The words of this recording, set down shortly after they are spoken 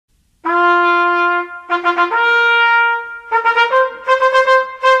Once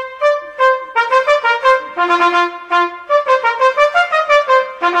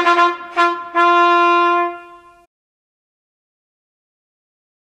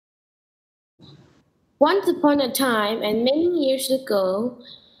upon a time, and many years ago,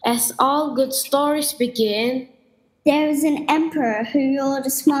 as all good stories begin, there was an emperor who ruled a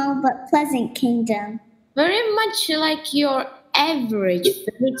small but pleasant kingdom. very much like your average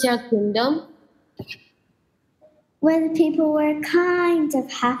fairy tale kingdom, where the people were kind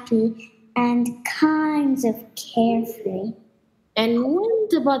of happy and kind of carefree. and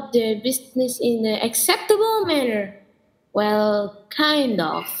went about their business in an acceptable manner. Well, kind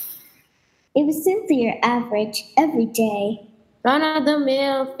of. It was simply your average, everyday, Run of the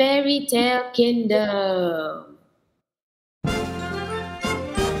mill fairy tale kingdom.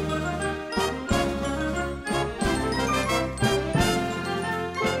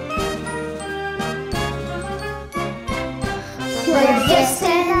 We're just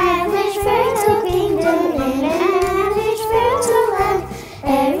an average fairy tale kingdom in an average fairy tale land.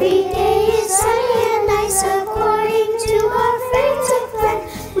 Every day is sunny and nice according to our fairy tale plan.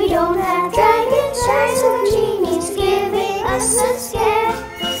 We don't have dragons, sharks, or genies giving us a scare.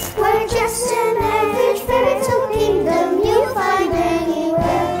 We're just an average fairy tale kingdom you'll find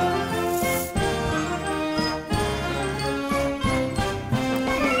anywhere.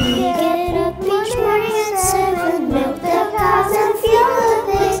 We get up each morning at 7, milk the cows and fuel the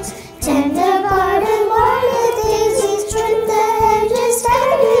pigs, tend the garden, water the daisies, trim the hedges,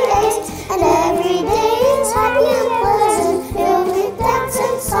 tidy eggs, and every day is happy and pleasant, filled with dance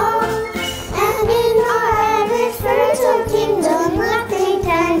and song. And in our average fairy tale kingdom, nothing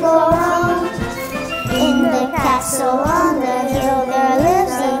can go wrong. In the castle on the hill, there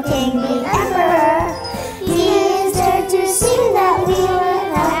lives the king, the emperor. He is there to see that we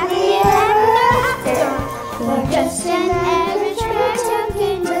live happy ever after. We're just an average fairy tale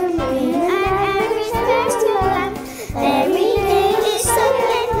kingdom in an average fairy tale land. Every day is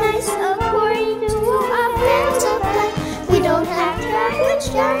sunny and nice according to our fairy tale plan. We don't have dragons,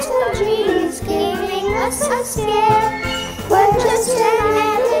 sharks, or genies giving us a scare. We're just an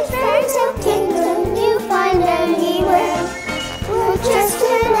average fairy tale kingdom you find anywhere. We're just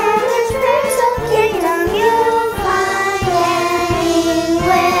an average fairy tale kingdom you'll find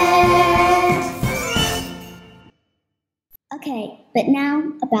anywhere. Okay, but now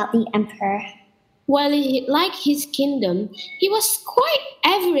about the emperor. While he liked his kingdom, he was quite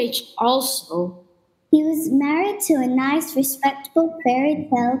average also. He was married to a nice, respectable fairy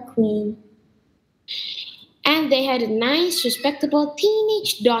tale queen. And they had a nice, respectable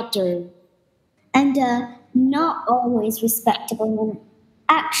teenage daughter. And a not always respectable,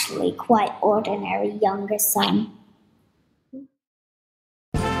 actually quite ordinary younger son.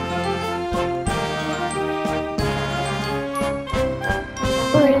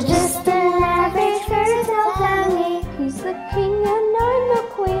 We're just an average fairy tale family. He's the king and I'm the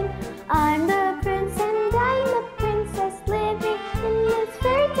queen. I'm the prince and I'm the princess living in this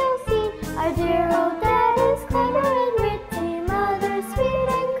fairy tale scene. Our dear old dad is clever and witty, mother sweet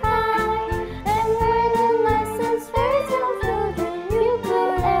and kind. And we're the nicest fairy tale children you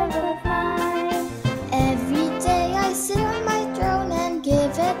could ever find. Every day I sit on my throne and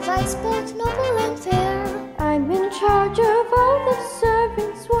give advice both noble and fair. I'm in charge of all the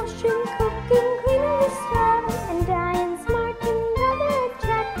servants, washing, cooking, cleaning the staff. And I am smart and rather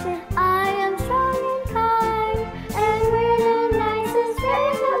attractive. I am strong and kind. And we're the nicest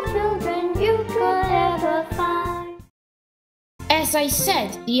fairy tale children you could ever find. As I said,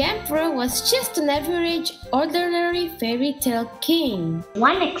 the emperor was just an average, ordinary fairy tale king.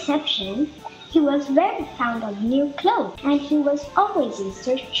 One exception, he was very fond of new clothes and he was always in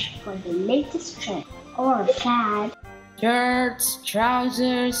search for the latest trend or fad. Shirts,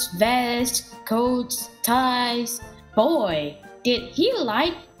 trousers, vests, coats, ties. Boy, did he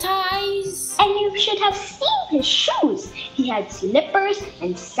like ties! And you should have seen his shoes. He had slippers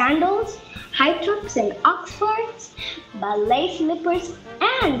and sandals, high tops and oxfords, ballet slippers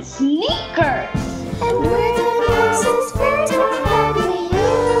and sneakers. And we're the nicest fairy tale family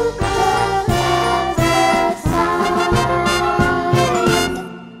you could ever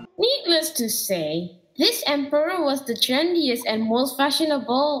find. Needless to say, this emperor was the trendiest and most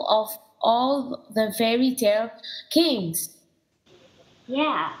fashionable of all the fairy tale kings.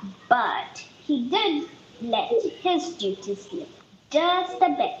 Yeah, but he did let his duty slip just a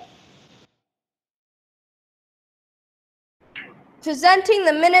bit. Presenting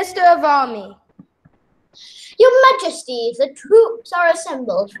the Minister of Army. Your Majesty, the troops are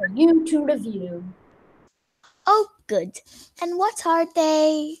assembled for you to review. Oh, good. And what are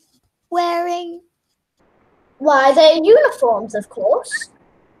they wearing? Why, their uniforms, of course.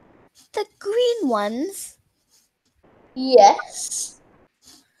 The green ones? Yes.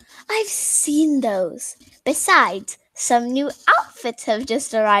 I've seen those. Besides, some new outfits have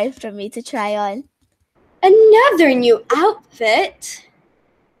just arrived for me to try on. Another new outfit?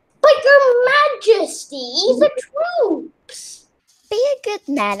 But Your Majesty, the troops! Be a good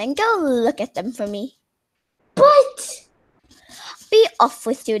man and go look at them for me. But... Be off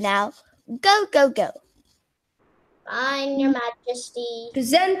with you now. Go, go, go. Fine, Your Majesty.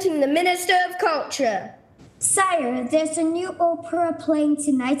 Presenting the Minister of Culture. Sire, there's a new opera playing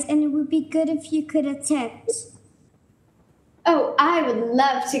tonight, and it would be good if you could attend. Oh, I would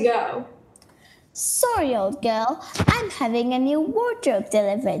love to go. Sorry, old girl. I'm having a new wardrobe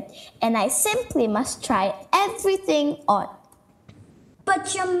delivered, and I simply must try everything on.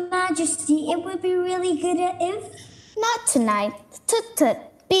 But Your Majesty, it would be really good if... Not tonight. Tut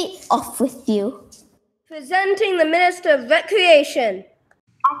tut. Be off with you. Presenting the Minister of Recreation.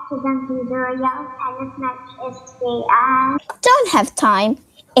 Accidentally, the Royal Tennis match is today. Don't have time.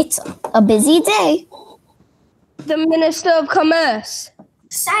 It's a busy day. The Minister of Commerce.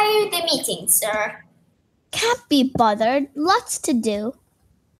 Sire, the meeting, sir. Can't be bothered. Lots to do.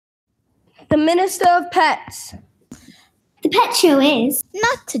 The Minister of Pets. The pet show is.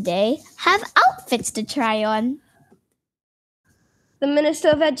 Not today. Have outfits to try on. The Minister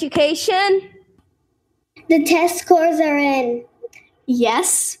of Education. The test scores are in.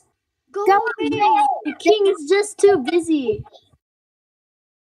 Yes. Go away! The king is just too busy.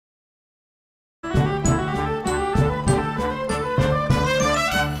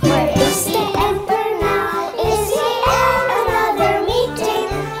 Where is the emperor now? Is he at another meeting?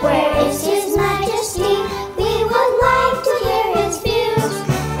 Where is his majesty? We would like to hear his views.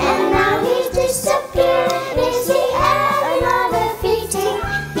 And now he's disappeared. Is he at another meeting?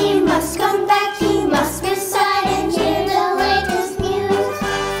 He must come back. He must preside and hear the latest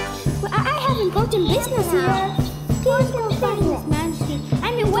news. Well, I have important business here. Please don't say His Majesty.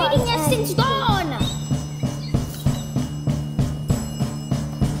 I've been waiting here since dawn.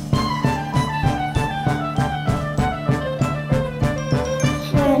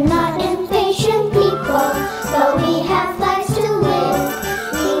 We're not impatient people, but we have lives to live.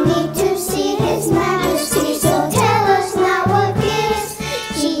 We need to see His Majesty, so tell us now what gives.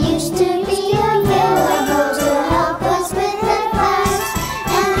 He used to be available to help us with advice.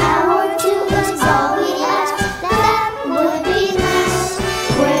 An hour or two is all we ask. That would be nice.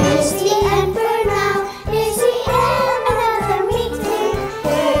 Where is the emperor now? Is he at another meeting?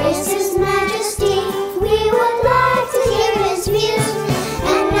 Where is His Majesty? We would like to hear his views.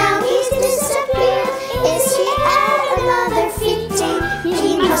 And now he's disappeared. Is he at another meeting?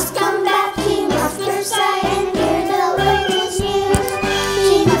 He must come back. He must preside and hear the latest news.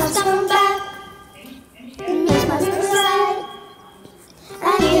 He must come back. He must preside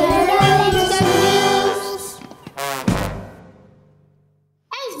and hear the latest news.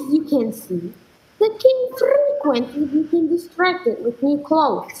 As you can see, the king frequently became distracted with new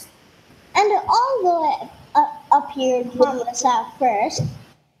clothes. And although it appeared harmless at first,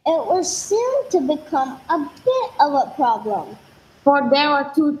 it was soon to become a bit of a problem. For there were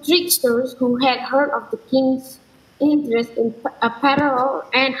two tricksters who had heard of the king's interest in apparel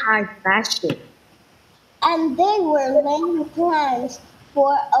and high fashion. And they were laying plans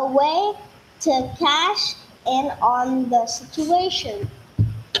for a way to cash in on the situation.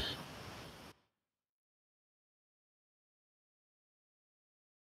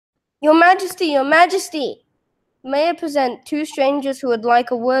 Your Majesty, Your Majesty. May I present two strangers who would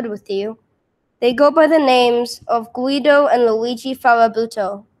like a word with you? They go by the names of Guido and Luigi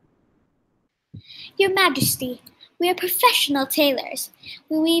Farabuto. Your Majesty, we are professional tailors.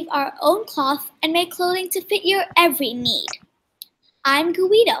 We weave our own cloth and make clothing to fit your every need. I'm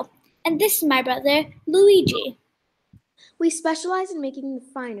Guido, and this is my brother, Luigi. We specialize in making the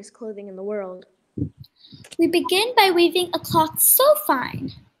finest clothing in the world. We begin by weaving a cloth so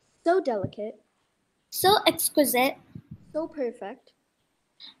fine, So delicate, so exquisite. so perfect,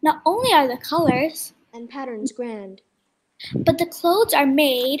 Not only are the colors, and patterns grand. but the clothes are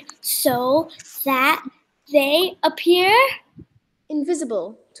made so that they appear.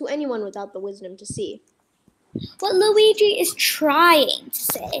 Invisible to anyone without the wisdom to see. What Luigi is trying to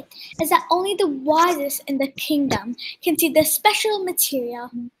say is that only the wisest in the kingdom can see the special material.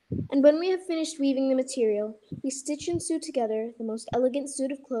 And when we have finished weaving the material, we stitch and sew together the most elegant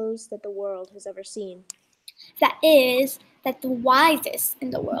suit of clothes that the world has ever seen. That is, that the wisest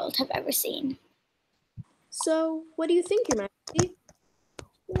in the world have ever seen. So, what do you think, Your Majesty?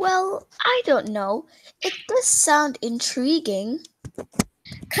 Well, I don't know. It does sound intriguing.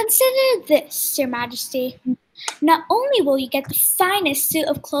 Consider this, Your Majesty. Not only will you get the finest suit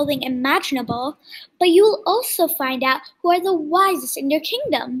of clothing imaginable, but you will also find out who are the wisest in your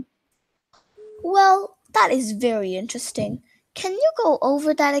kingdom. Well, that is very interesting. Can you go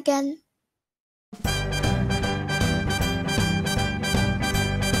over that again?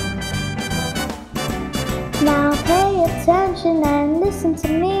 Now pay attention and listen to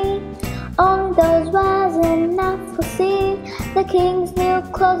me. Only those wise enough will see the king's new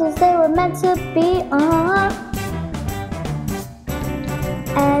clothes as they were meant to be.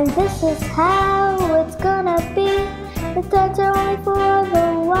 And this is how it's gonna be. The threads are only for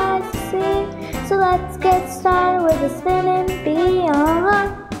the wise to see. So let's get started with the spinning bee.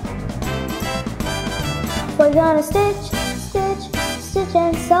 We're gonna stitch, stitch, stitch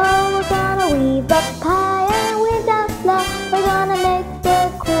and sew. We're gonna weave up high and weave down low. We're gonna make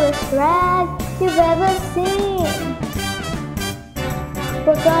the coolest rag you've ever seen.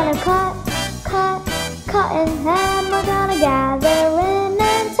 We're gonna cut, cut, cut in hand. We're gonna gather in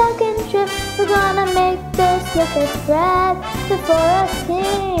and tuck and trim. We're gonna make the slickest rag before a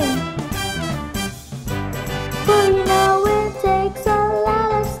king. For you know it takes a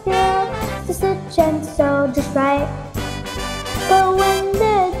lot of skill to stitch and sew just right. But when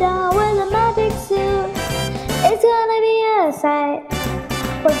they're done with a magic suit, it's gonna be a sight.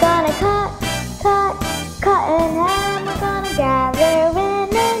 We're gonna cut, cut, cut in hand. We're gonna gather in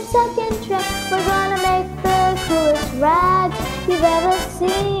and tuck and trim. We're gonna make the coolest rag you've ever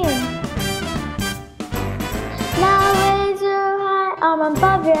seen. Now raise your right arm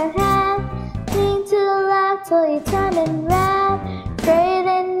above your head. Lean to the left till you turn and red.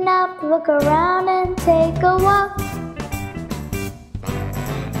 Straighten up, look around and take a walk.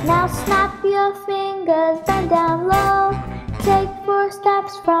 Now snap your fingers, bend down low. Take 4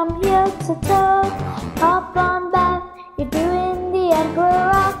 steps from heel to toe. Hop on back, you're doing the emperor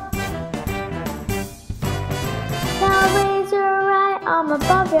rock. Now raise your right arm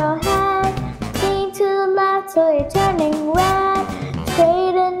above your head. Lean to the left till you're turning red.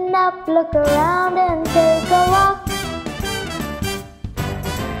 Straighten up, look around and take a walk.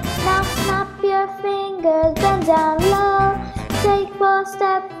 Now snap your fingers, bend down low. Take 4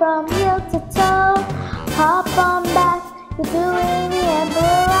 steps from heel to toe. Hop on back, you're doing the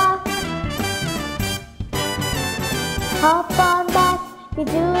emperor rock. Hop on back, you're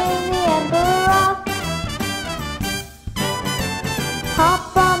doing the emperor rock.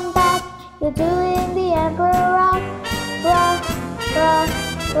 Hop on back, you're doing the emperor rock. Rock, rock,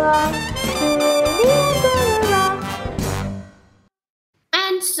 rock, doing the emperor rock.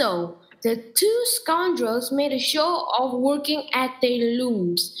 And so, the 2 scoundrels made a show of working at their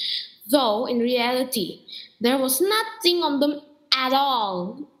looms, though in reality, there was nothing on them at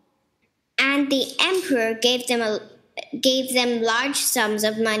all. And the emperor gave them large sums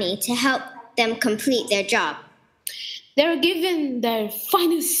of money to help them complete their job. They were given their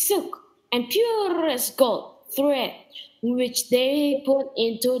finest silk and purest gold thread, which they put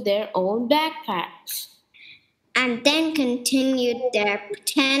into their own backpacks. And then continued their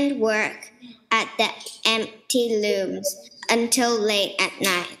pretend work at the empty looms until late at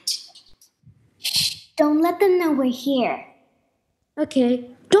night. Don't let them know we're here. Okay,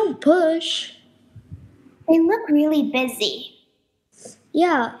 don't push. They look really busy.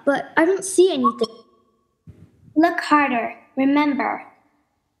 Yeah, but I don't see anything. Look harder. Remember,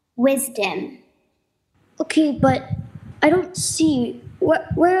 wisdom. Okay, but I don't see.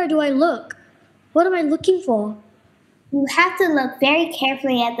 Where do I look? What am I looking for? You have to look very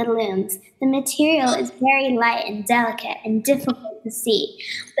carefully at the looms. The material is very light and delicate and difficult to see,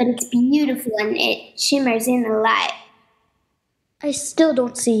 but it's beautiful and it shimmers in the light. I still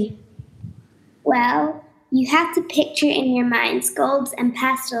don't see. Well, you have to picture in your minds golds and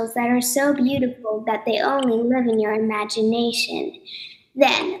pastels that are so beautiful that they only live in your imagination.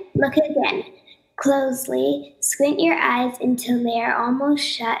 Then, look again. Closely, squint your eyes until they are almost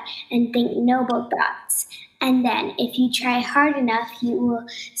shut and think noble thoughts. And then, if you try hard enough, you will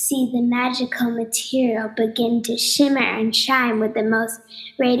see the magical material begin to shimmer and shine with the most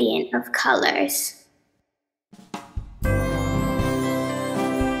radiant of colors.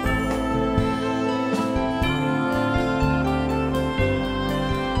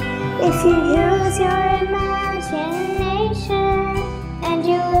 If you use your imagination and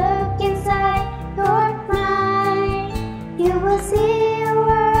you look inside your mind, you will see a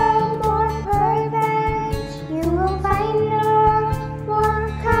world more perfect. You will find a world more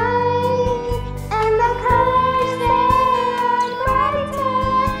kind, and the colors there are brighter,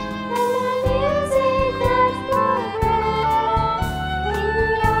 and the music much more bright. In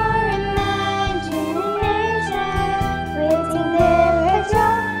your imagination, waiting there as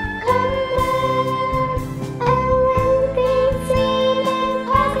your come back.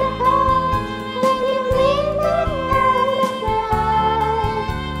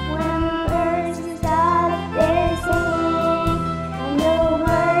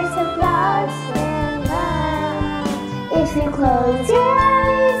 close your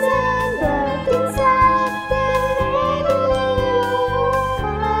eyes and look inside, maybe you'll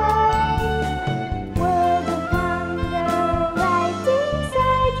find world of wonder right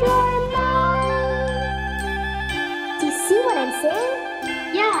inside your mind. Do you see what I'm saying?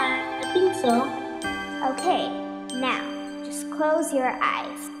 Yeah, I think so. Okay, now just close your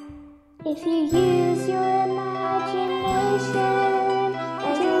eyes. If you use your imagination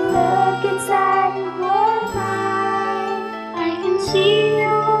and you look inside your mind, I can see a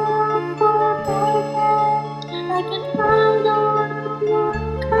world full of perfect. I can find all of your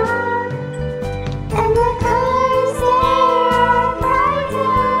kind. and the colors there are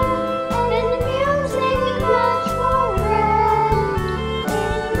brighter, and the music is much more rare.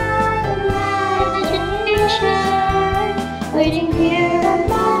 In my imagination, waiting here at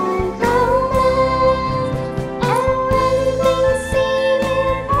my command. And when things seem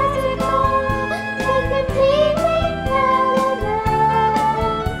impossible, they completely paradise.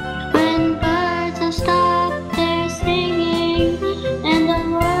 When birds have stopped their singing and the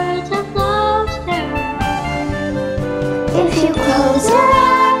words have lost their rhyme. If you close your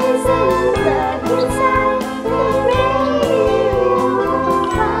eyes and look inside, then maybe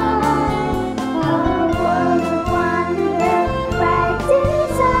you'll find a world of wonder right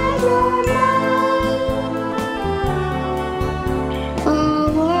inside your mind. A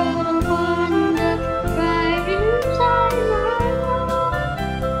world of wonder right inside my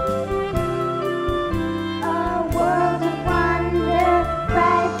A world of wonder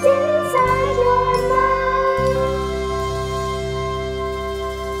right inside your mind.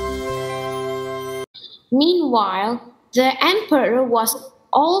 Meanwhile, the emperor was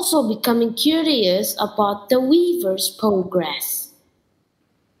also becoming curious about the weaver's progress.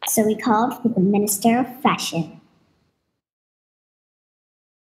 So we called for the Minister of Fashion.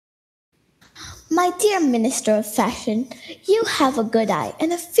 My dear Minister of Fashion, you have a good eye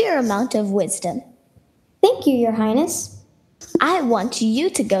and a fair amount of wisdom. Thank you, Your Highness. I want you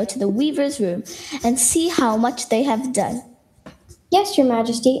to go to the weaver's room and see how much they have done. Yes, Your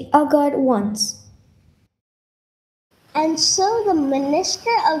Majesty, I'll go at once. And so the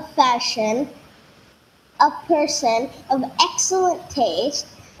Minister of Fashion, a person of excellent taste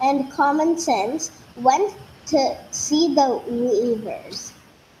and common sense, went to see the weavers.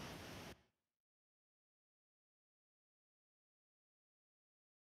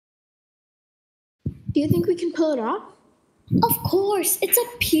 Do you think we can pull it off? Of course, it's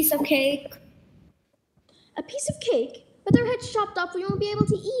a piece of cake. A piece of cake? With our heads chopped off, we won't be able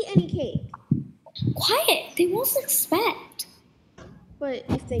to eat any cake. Quiet, they won't suspect. But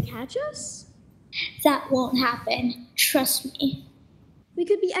if they catch us, That won't happen. Trust me. we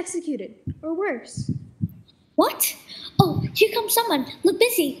could be executed, or worse. What? Oh, here comes someone. Look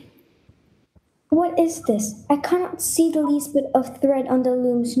busy. What is this? I cannot see the least bit of thread on the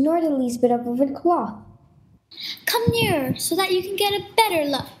looms, nor the least bit of a cloth. Come nearer so that you can get a better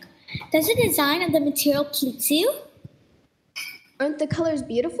look. Does the design of the material please you? Aren't the colors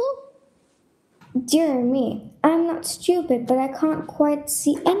beautiful? Dear me, I'm not stupid, but I can't quite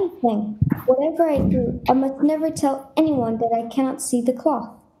see anything. Whatever I do, I must never tell anyone that I cannot see the cloth.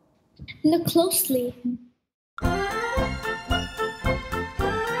 Look closely.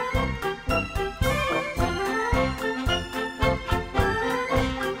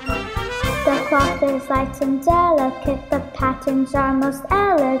 The cloth is light and delicate, the patterns are most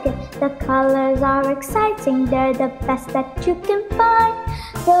elegant, the colors are exciting, they're the best that you can find.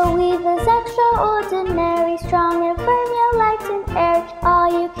 The weave is extraordinary, strong and firm, yet light and airy.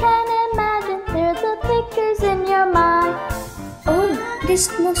 All you can imagine, they're the pictures in your mind. Oh, it is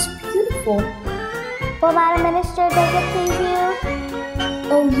most beautiful. Will that minister beg it please you?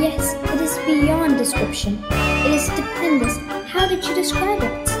 Oh yes, it is beyond description. It is stupendous. How did you describe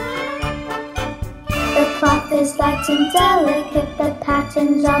it? The cloth is light and delicate, the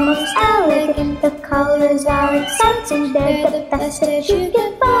patterns are most elegant, the colors are exciting, they're the best that you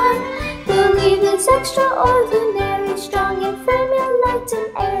can find. The weave is extraordinary, strong and firm, yet light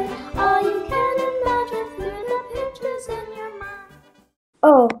and airy. All you can imagine through the pictures in your mind.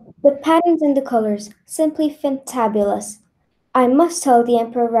 Oh, the patterns and the colors, simply fantabulous. I must tell the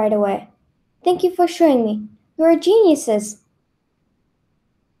Emperor right away. Thank you for showing me. You are geniuses.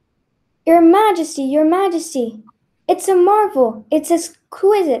 Your Majesty, it's a marvel, it's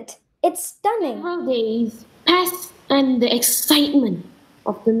exquisite, it's stunning. Several days passed and the excitement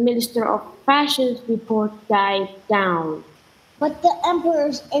of the Minister of Fashion's report died down. But the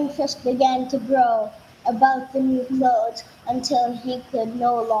emperor's interest began to grow about the new clothes until he could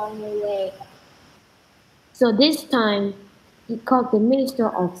no longer wait. So this time, he called the Minister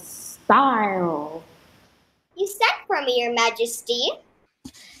of Style. You sent for me, Your Majesty.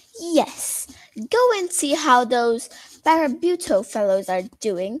 Yes, go and see how those Barabuto fellows are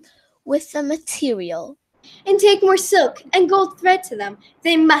doing with the material. And take more silk and gold thread to them.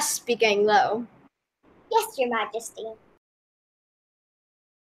 They must be getting low. Yes, Your Majesty.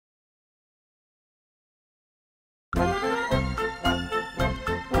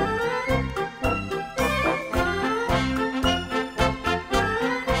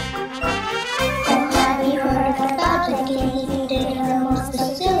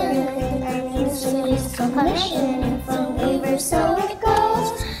 Commission from weavers, so it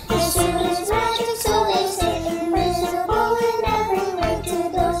goes. The suit is magic, so they say, invisible and everywhere to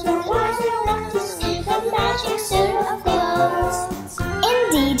those who wise enough to see the magic suit of clothes.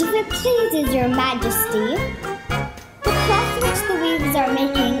 Indeed, if it pleases your majesty, the cloth which the weavers are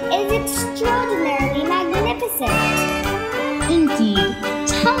making is extraordinarily magnificent. Indeed,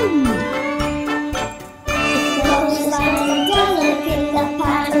 tell me. The clotheslines are delicate, the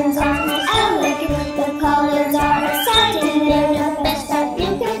patterns are elegant, the colors are exciting, they're the best that you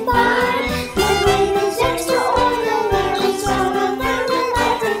can find. The weaver's extraordinary, stronger than the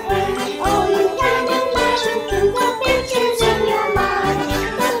light of day. Oh, you can imagine through the pictures in your mind,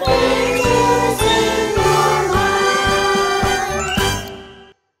 the pictures in your mind.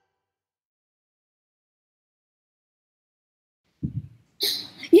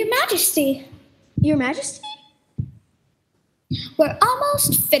 Your majesty, Your Majesty? we're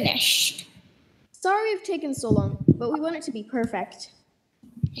almost finished. Sorry we've taken so long, but we want it to be perfect.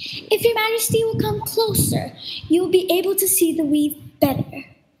 If your majesty will come closer, you will be able to see the weave better.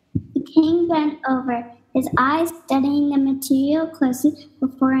 The king bent over, his eyes studying the material closely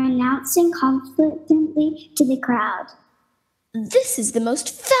before announcing confidently to the crowd. This is the most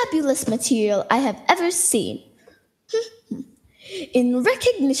fabulous material I have ever seen. In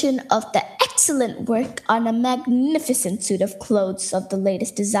recognition of the excellent work on a magnificent suit of clothes of the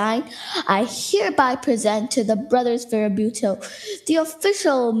latest design, I hereby present to the brothers Virabuto the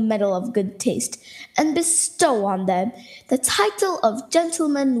official Medal of Good Taste and bestow on them the title of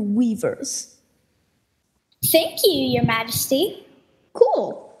Gentlemen Weavers. Thank you, your majesty.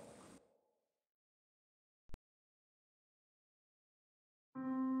 Cool.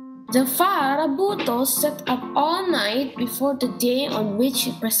 The Farabutos sat up all night before the day on which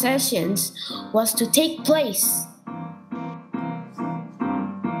the processions was to take place.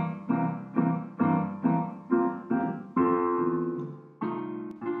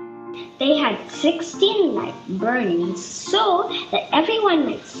 They had 16 lights burning so that everyone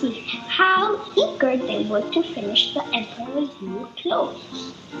might see how eager they were to finish the emperor's new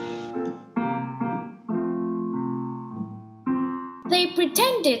clothes. They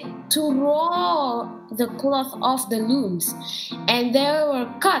pretended to roll the cloth off the looms, and they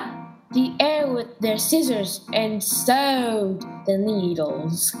were cut the air with their scissors and sewed the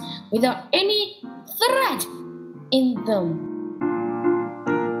needles without any thread in them.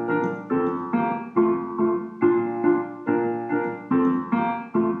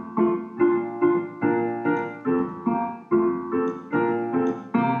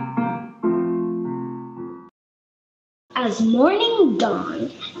 As morning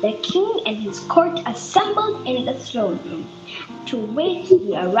dawned, the king and his court assembled in the throne room to wait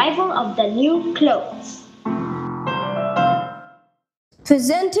the arrival of the new clothes.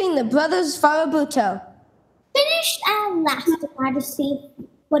 Presenting the brothers Farabuto. Finished at last, your majesty.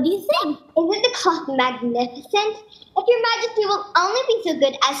 What do you think? Isn't the cloth magnificent? If your majesty will only be so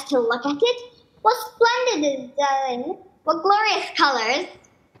good as to look at it, what splendid design, what glorious colors.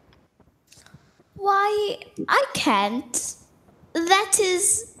 Why, I can't. That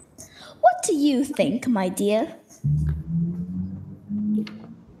is... What do you think, my dear?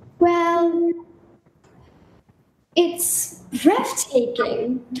 Well, it's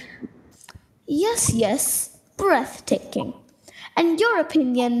breathtaking. Yes, breathtaking. And your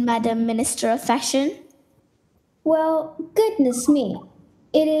opinion, Madam Minister of Fashion? Well, goodness me.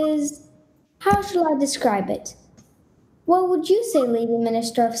 It is... How shall I describe it? What would you say, Lady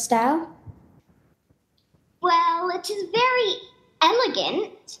Minister of Style? Well, it is very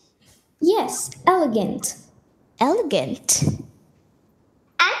elegant. Yes, elegant. Elegant.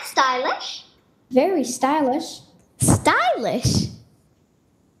 And stylish. Very stylish. Stylish.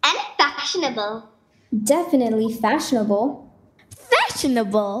 And fashionable. Definitely fashionable.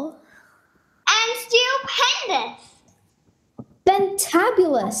 Fashionable. And stupendous.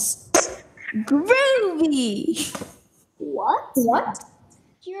 Fantabulous. Groovy. What?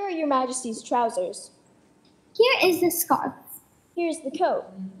 Here are your Majesty's trousers. Here is the scarf. Here's the coat.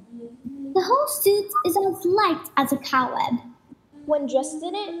 The whole suit is as light as a cobweb. When dressed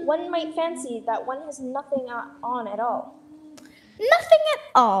in it, one might fancy that one has nothing on at all. Nothing at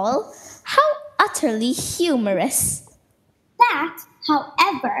all? How utterly humorous. That,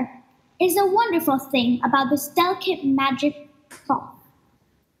 however, is a wonderful thing about this delicate magic cloth.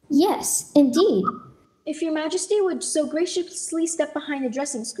 Yes, indeed. If your majesty would so graciously step behind the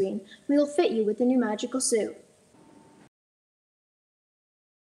dressing screen, we will fit you with the new magical suit.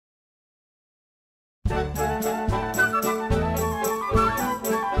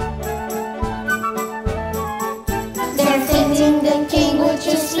 They're fitting the king, which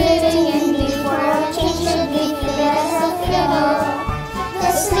is fitting in before a king should be fitted as a fiddle.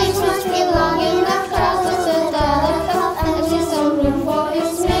 The sleeves must be long enough, trousers with other cloth, and with some room for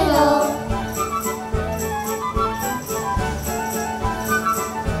his middle.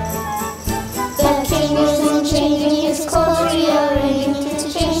 The king isn't changing his clothes, rearranging to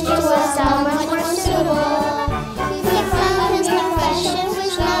change to a style much more suitable. He found his profession,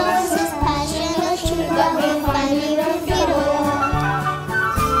 which now is his passion, a true but refined irrefutable.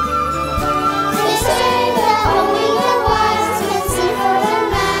 They say that only the wise can see, for the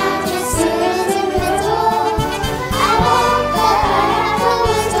majesty is invisible. I hope that I have the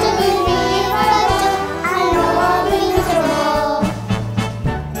wisdom in me. If I don't, I know I'll be miserable.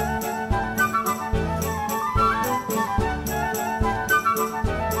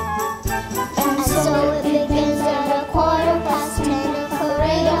 And so it begins at 10:15, the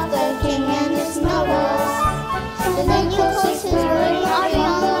parade of the king and his nobles. The necklaces he's wearing are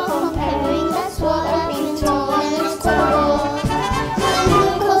young, not comparing, that's what I've been told, and it's quotable. The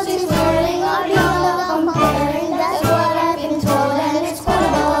necklaces he's wearing are young, not comparing, that's what I've been told, and it's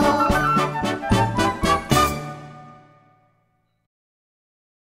quotable.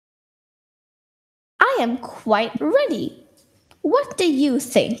 I am quite ready. What do you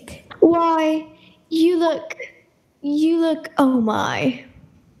think? Why, you look, oh my.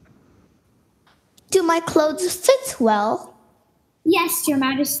 Do my clothes fit well? Yes, Your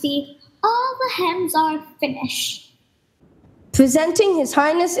Majesty. All the hems are finished. Presenting His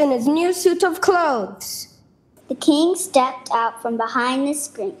Highness in his new suit of clothes. The king stepped out from behind the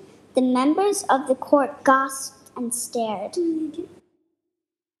screen. The members of the court gasped and stared.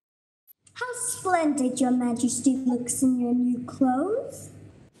 How splendid your majesty looks in your new clothes.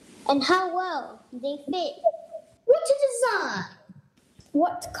 And how well they fit. What a design!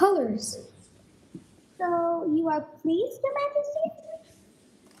 What colors? So, you are pleased, Your Majesty?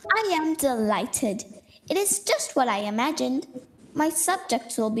 I am delighted. It is just what I imagined. My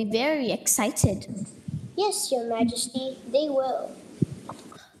subjects will be very excited. Yes, your majesty, they will.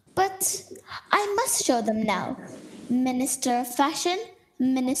 But I must show them now. Minister of Fashion,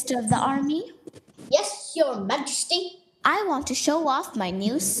 Minister of the Army. Yes, your majesty. I want to show off my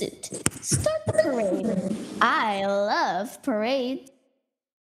new suit. Start the parade. I love parades.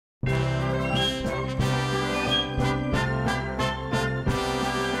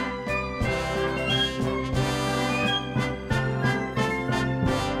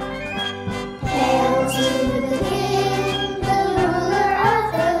 Hail to the king, the ruler of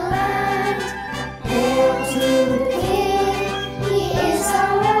the land. Hail to the king, he is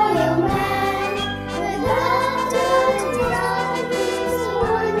our royal man. With laughter to drum, he's the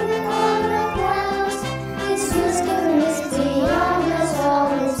one with all the crowns. His wisdom is beyond us all,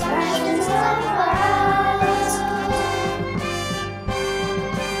 his passions are proud.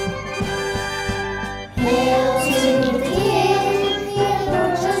 Hail to the king, the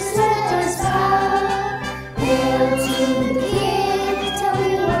approaches let us bow. Hail to the king, tell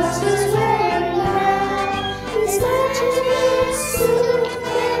me what's his wearing now. His legendary suit,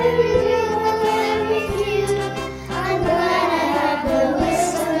 very real and very cute. I'm glad I have the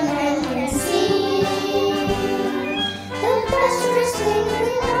wisdom and can see the best dressed king in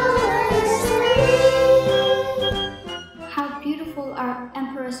all history. How beautiful are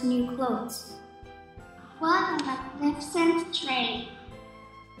Emperor's new clothes. What a magnificent train.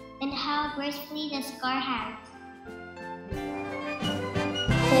 And how gracefully the scar hangs.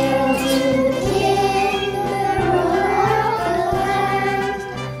 Hail to the king, the ruler of the land.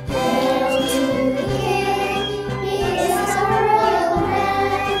 Hail to the king, he is our royal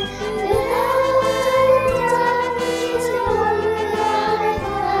man. Without a doubt, he's the one with all the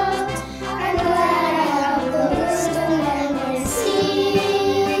clouds. I'm glad I have the wisdom and can see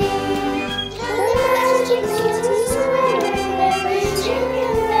the magic suit he's wearing, every trick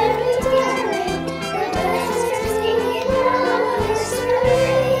and every daring, the best dressed king in all history.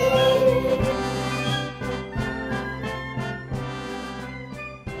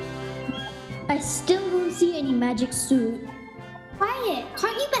 I still don't see any magic suit. Quiet!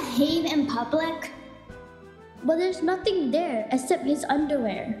 Can't you behave in public? but there's nothing there except his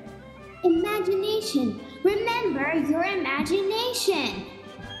underwear. Imagination. Remember your imagination.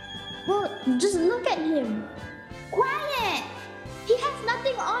 Well, just look at him. Quiet! He has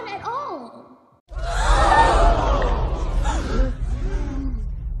nothing on at all.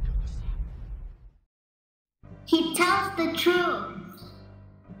 He tells the truth.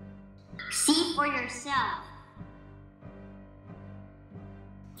 See for yourself.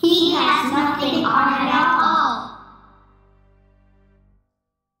 He has nothing on at all.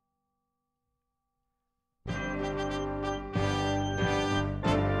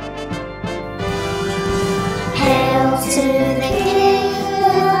 Hail to the King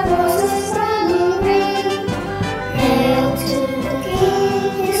of roses running green. Hail to the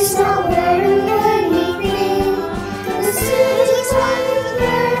King, he's not wearing anything. The city's running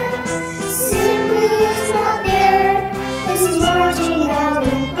there, simply is not there. As he's marching out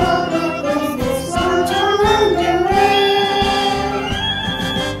in public with his long-torn underwear.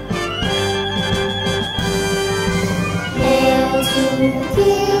 Hail to the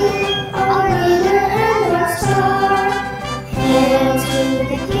King, our leader and our star. Hail to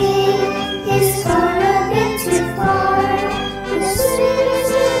the King, he's gone a bit too far. The city's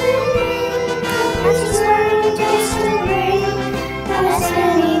living and he's wearing just a ring. As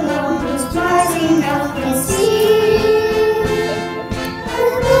anyone who's rising up can see.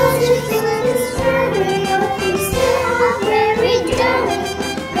 And those who think he's very up, he's still very down.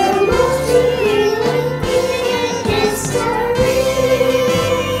 The most revealing thing in history.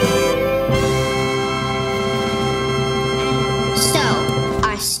 So,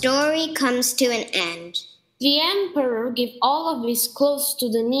 our story comes to an end. The emperor gave all of his clothes to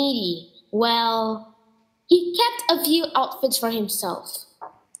the needy. Well, he kept a few outfits for himself.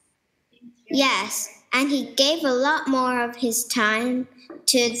 Yes, and he gave a lot more of his time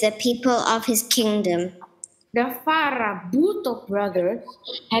to the people of his kingdom. The Farabuto brothers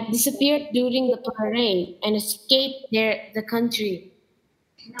had disappeared during the parade and escaped the country.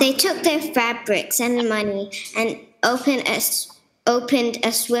 They took their fabrics and money and opened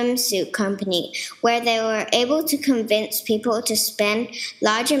a swimsuit company where they were able to convince people to spend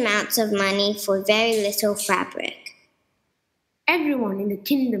large amounts of money for very little fabric. Everyone in the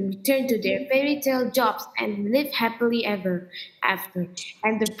kingdom returned to their fairy tale jobs and lived happily ever after.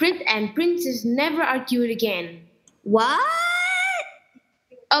 And the prince and princess never argued again. What?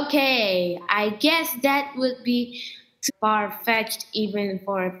 Okay, I guess that would be too far-fetched even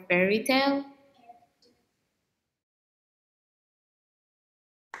for a fairy tale.